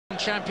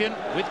champion.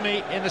 With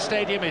me in the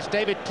stadium is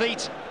David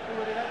Pleat.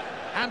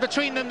 And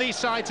between them, these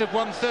sides have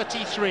won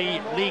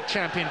 33 league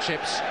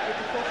championships.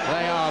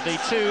 They are the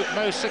two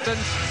most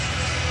successful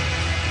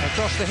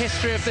across the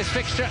history of this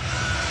fixture.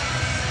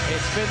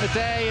 It's been the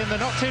day in the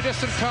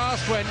not-too-distant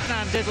past when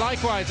Nan did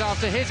likewise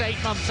after his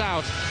 8 months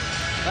out.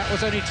 That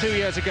was only 2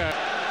 years ago.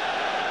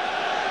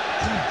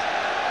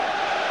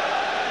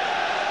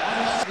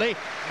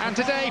 And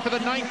today, for the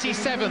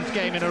 97th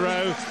game in a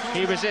row,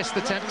 he resists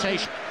the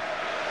temptation.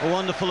 A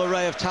wonderful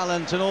array of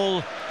talent, and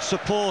all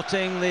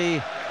supporting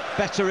the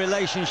better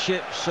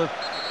relationships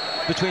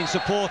between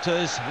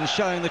supporters and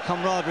showing the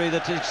camaraderie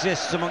that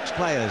exists amongst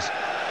players.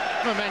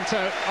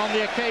 Memento on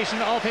the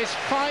occasion of his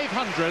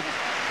 500th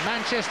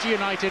Manchester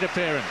United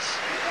appearance.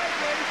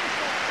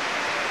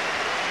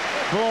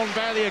 Born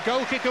barely a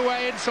goal kick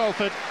away in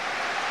Salford.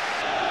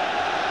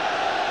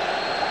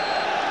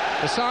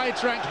 The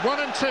sides ranked 1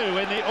 and 2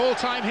 in the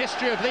all-time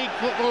history of league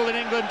football in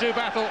England do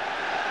battle,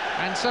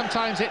 and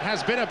sometimes it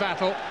has been a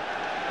battle.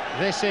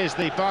 This is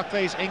the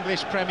Barclays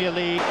English Premier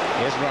League.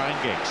 Here's Ryan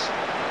Giggs.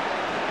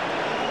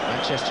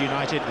 Manchester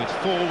United with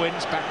 4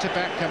 wins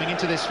back-to-back coming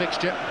into this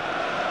fixture.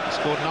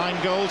 Scored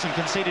 9 goals and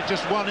conceded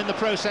just 1 in the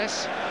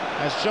process,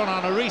 as John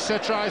Arnorisa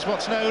tries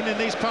what's known in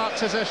these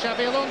parts as a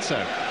Xabi Alonso.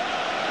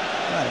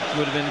 Well, it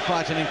would have been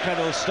quite an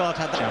incredible start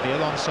had that. Xabi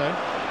Alonso.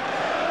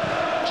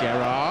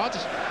 Gerrard.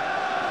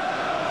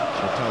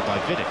 Repelled by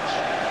Vidic.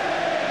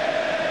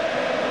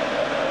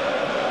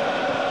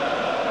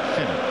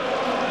 Finnan.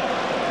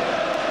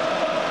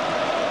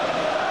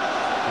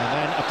 And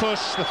then a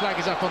push. The flag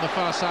is up on the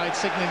far side,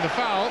 signalling the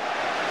foul.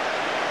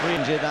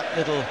 Injured that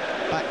little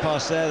back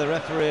pass there, the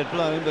referee had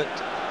blown, but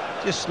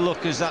just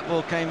look as that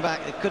ball came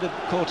back. It could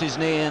have caught his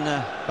knee in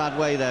a bad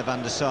way there,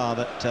 Van der Sar,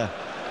 but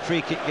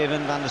free kick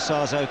given. Van der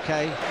Sar's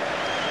okay.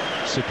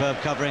 Superb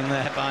covering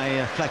there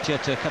by Fletcher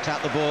to cut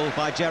out the ball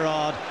by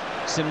Gerrard.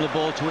 Similar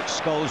ball to which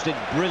Scholes did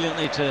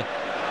brilliantly to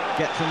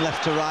get from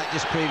left to right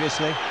just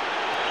previously.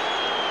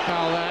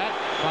 Foul there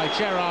by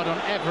Gerrard on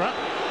Evra.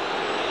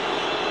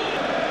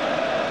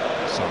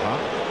 Saha.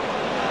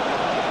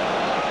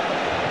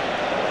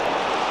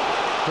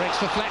 Breaks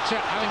for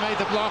Fletcher, having made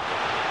the block.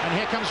 And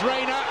here comes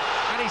Reina,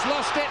 and he's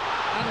lost it.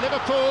 And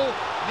Liverpool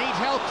need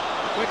help,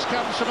 which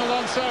comes from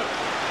Alonso.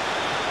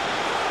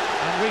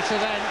 And Rita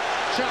then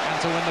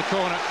and to win the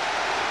corner.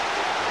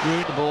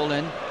 Root the ball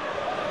in.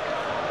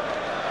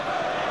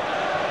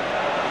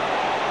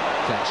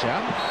 Fletcher.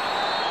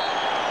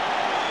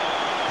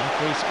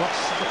 Referee spots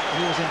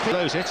he was in.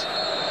 Blows it.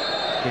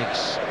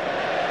 Giggs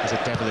has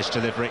a devilish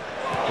delivery.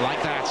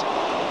 Like that.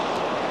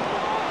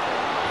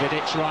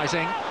 Vidic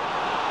rising.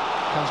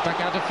 Comes back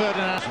out to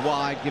Ferdinand.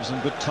 Wide, gives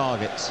them good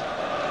targets.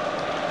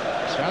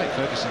 Sir Alex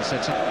Ferguson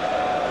said so.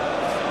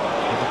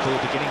 Liverpool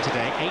beginning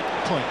today 8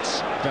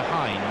 points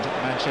behind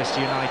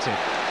Manchester United.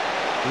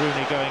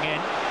 Rooney going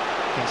in,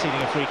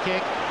 conceding a free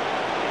kick.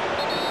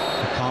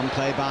 A calm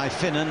play by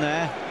Finnan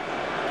there,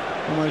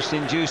 almost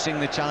inducing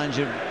the challenge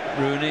of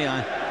Rooney.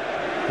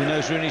 He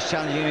knows Rooney's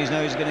challenging him, he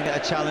knows he's going to get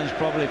a challenge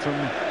probably from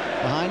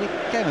behind. He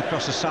came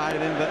across the side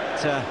of him, but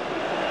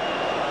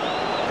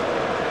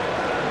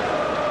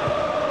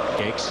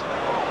Giggs.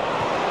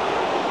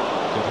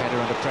 Good header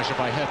under pressure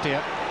by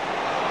Herpier.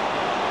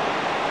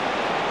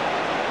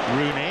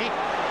 Rooney.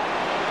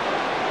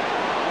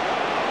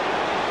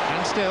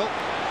 And still.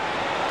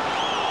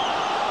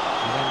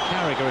 And then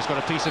Carragher has got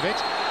a piece of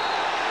it.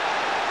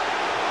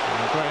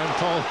 And Graham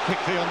Paul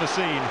quickly on the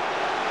scene.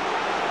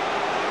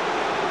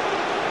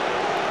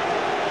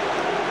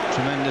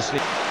 Tremendously.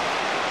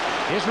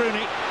 Here's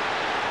Rooney.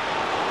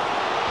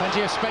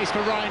 Plenty of space for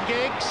Ryan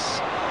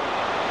Giggs.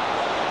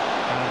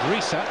 And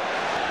Risa.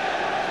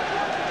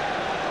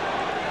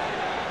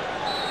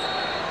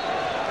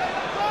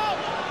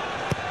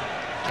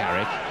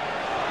 Carrick.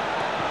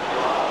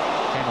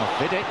 Came off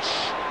Vidic.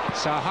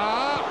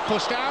 Saha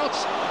pushed out.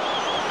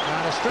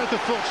 And a stroke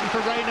of fortune for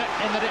Reina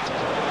in that it...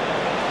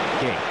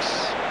 Giggs.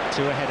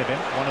 2 ahead of him.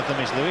 One of them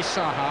is Luis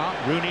Saha.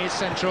 Rooney is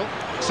central.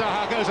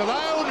 Saha goes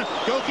alone.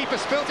 Goalkeeper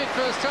spilt it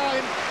first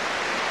time.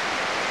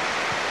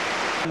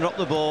 Dropped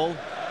the ball.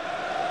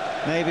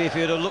 Maybe if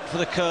he would have looked for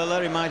the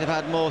curler, he might have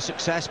had more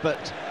success,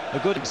 but a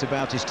good thing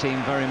about his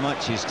team very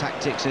much, his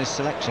tactics, his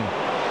selection.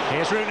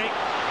 Here's Rooney.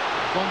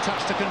 1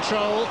 touch to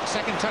control.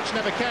 2nd touch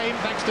never came,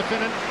 thanks to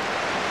Finnan.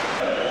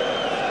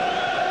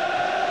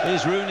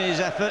 Here's Rooney's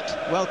effort,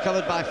 well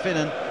covered by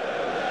Finnan.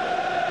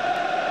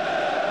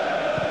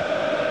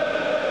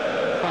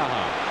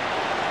 Saha.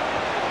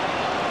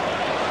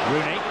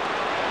 Rooney.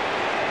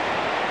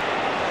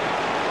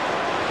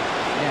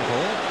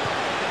 Neville.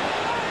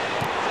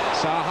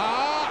 Saha.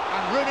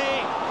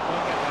 Rooney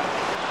won't get that.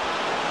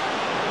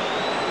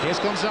 Here's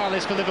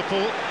Gonzalez for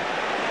Liverpool.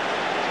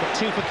 He's got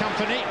 2 for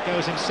company,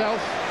 goes himself,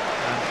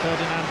 and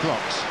Ferdinand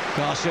blocks.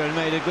 Garcia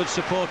made a good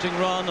supporting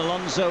run.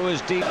 Alonso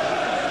was deep.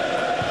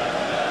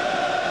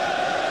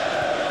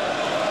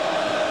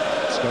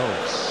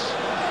 Scholes.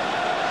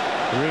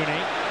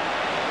 Rooney.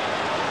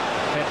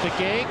 Fed for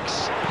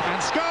Giggs.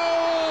 And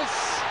Scholes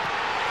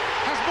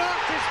has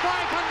marked his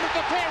 500th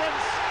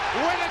appearance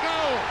with a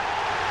goal.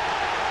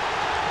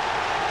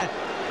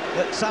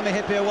 that Sami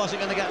Hyypiä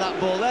wasn't going to get that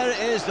ball. There it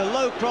is, the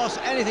low cross.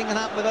 Anything can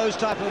happen with those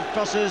type of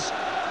crosses.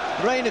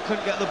 Rayner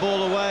couldn't get the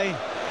ball away.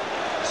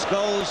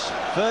 Scholes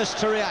first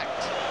to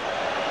react.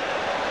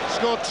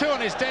 Scored 2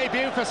 on his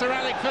debut for Sir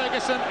Alex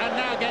Ferguson and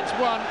now gets 1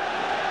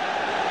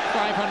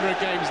 500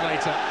 games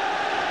later.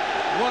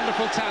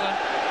 Wonderful talent,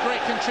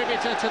 great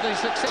contributor to the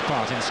success.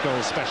 Part in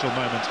Scholes' special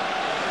moment.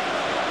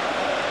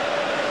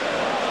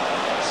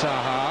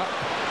 Zaha,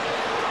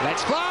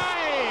 let's fly!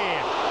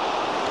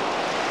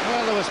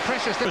 Well, there was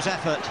precious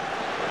effort.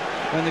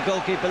 When the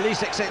goalkeeper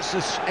least expects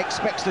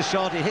the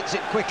shot, he hits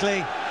it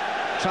quickly,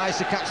 tries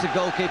to catch the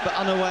goalkeeper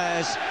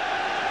unawares.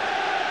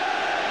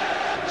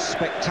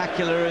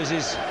 Spectacular as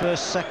his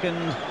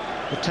second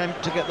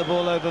attempt to get the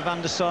ball over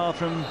Van der Sar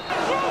from...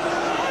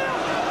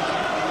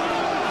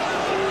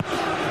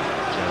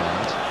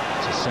 Gerrard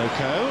to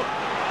Soko.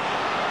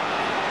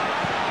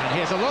 And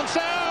here's Alonso!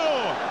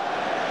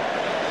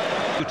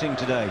 Shooting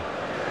today.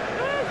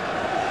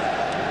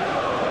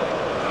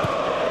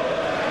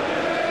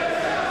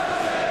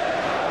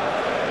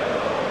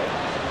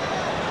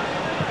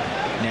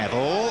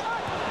 Neville.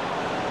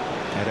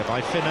 Header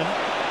by Finnan.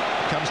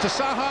 Comes to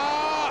Zaha.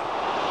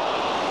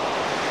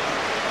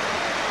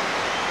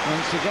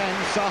 Once again,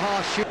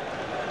 Zaha shoot.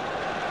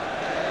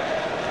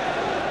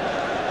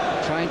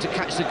 Trying to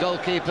catch the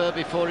goalkeeper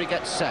before he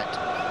gets set.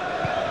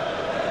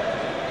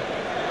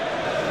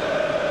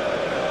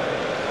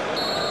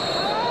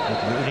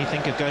 Did Rooney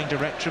think of going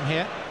direct from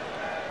here?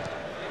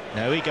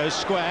 No, he goes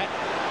square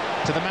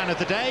to the man of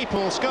the day,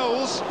 Paul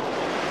Scholes.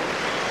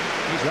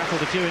 He's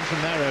rattled a few in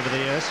from there over the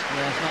years.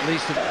 Yes, not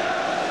least of...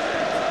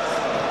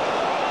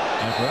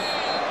 Evra.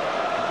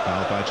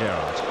 Fouled by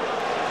Gerrard.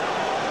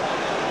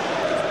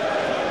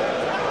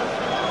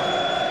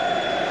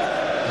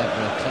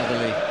 Evra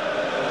cleverly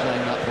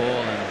playing that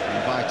ball and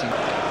inviting...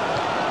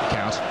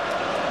 Out.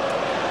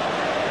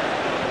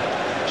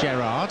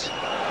 Gerrard.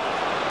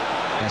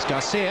 There's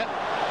Garcia.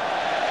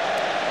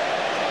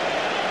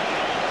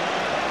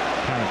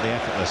 Apparently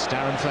effortless.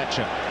 Darren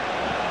Fletcher.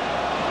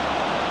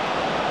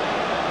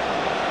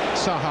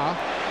 Zaha.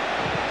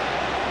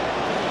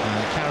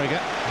 And Carragher,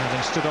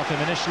 having stood off him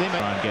initially.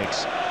 Ryan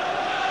Giggs.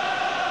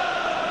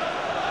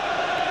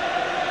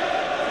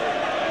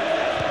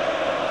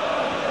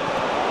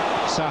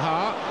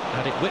 Zaha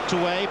had it whipped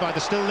away by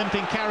the still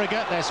limping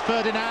Carragher. There's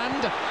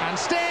Ferdinand, and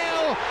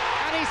still,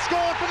 and he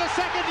scored for the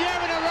second year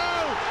in a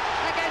row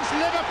against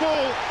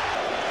Liverpool.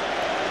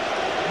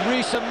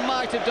 Risa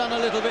might have done a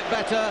little bit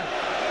better.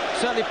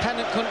 Certainly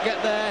Pennant couldn't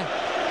get there.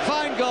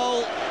 Fine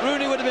goal.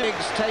 Rooney would have been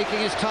taking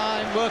his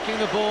time, working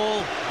the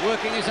ball,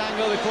 working his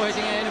angle before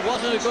hitting it in. It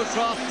wasn't a good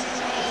cross.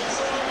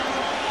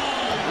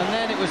 And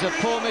then it was a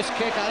poor missed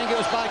kick. I think it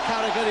was by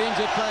Carragher, the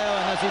injured player,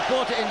 and as he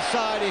brought it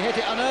inside, he hit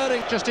it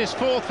unerring. Just his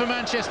 4th for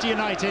Manchester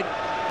United.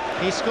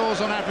 He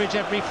scores on average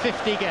every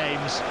 50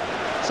 games,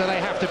 so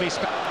they have to be...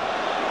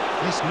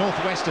 This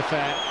Northwest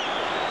affair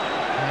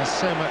has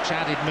so much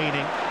added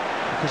meaning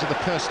because of the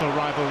personal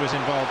rivalries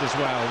involved as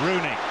well.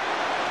 Rooney.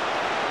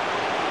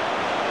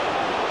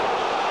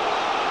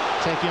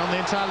 Taking on the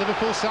entire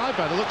Liverpool side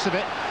by the looks of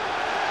it.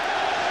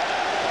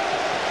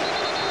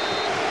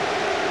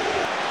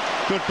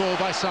 Good ball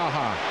by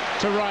Zaha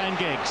to Ryan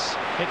Giggs.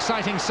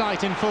 Exciting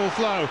sight in full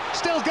flow.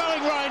 Still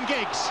going, Ryan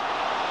Giggs.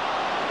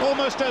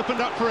 Almost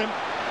opened up for him.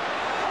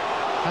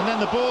 And then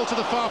the ball to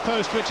the far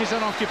post, which is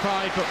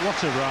unoccupied, but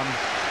what a run.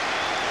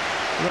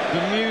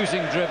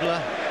 Bemusing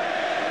dribbler.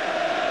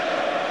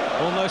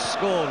 Almost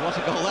scored. What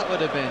a goal that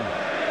would have been.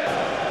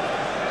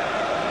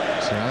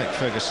 Sir Alex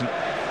Ferguson,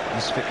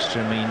 this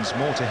fixture means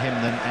more to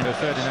him than Enzo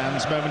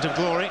Ferdinand's moment of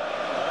glory.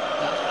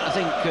 I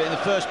think in the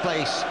first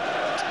place,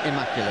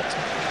 immaculate.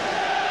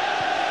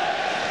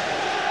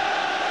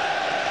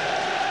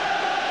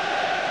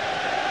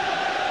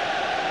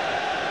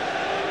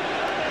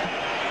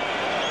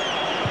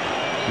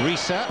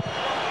 Risa.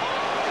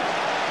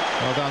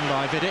 Well done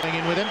by Vidic,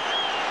 in with him.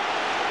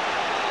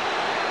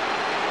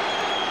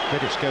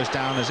 Vidic goes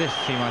down as if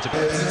he might have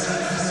been.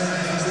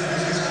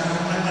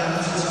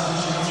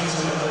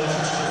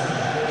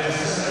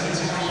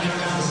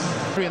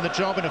 In the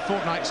job in a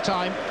fortnight's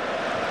time,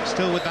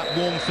 still with that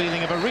warm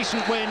feeling of a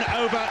recent win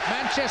over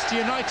Manchester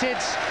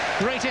United's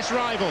greatest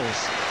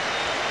rivals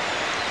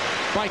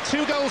by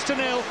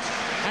 2-0,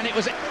 and it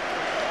was...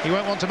 He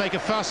won't want to make a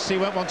fuss, he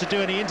won't want to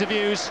do any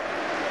interviews.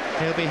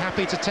 He'll be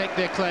happy to take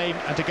their claim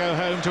and to go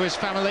home to his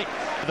family.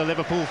 The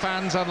Liverpool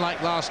fans, unlike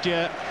last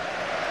year,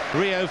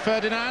 Rio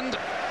Ferdinand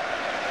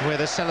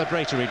with a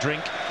celebratory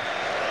drink.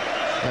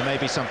 There may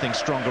be something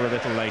stronger a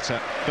little later,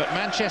 but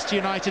Manchester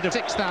United of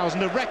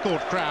 6,000, a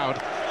record crowd.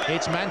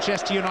 It's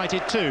Manchester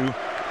United 2,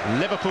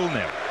 Liverpool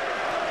 0.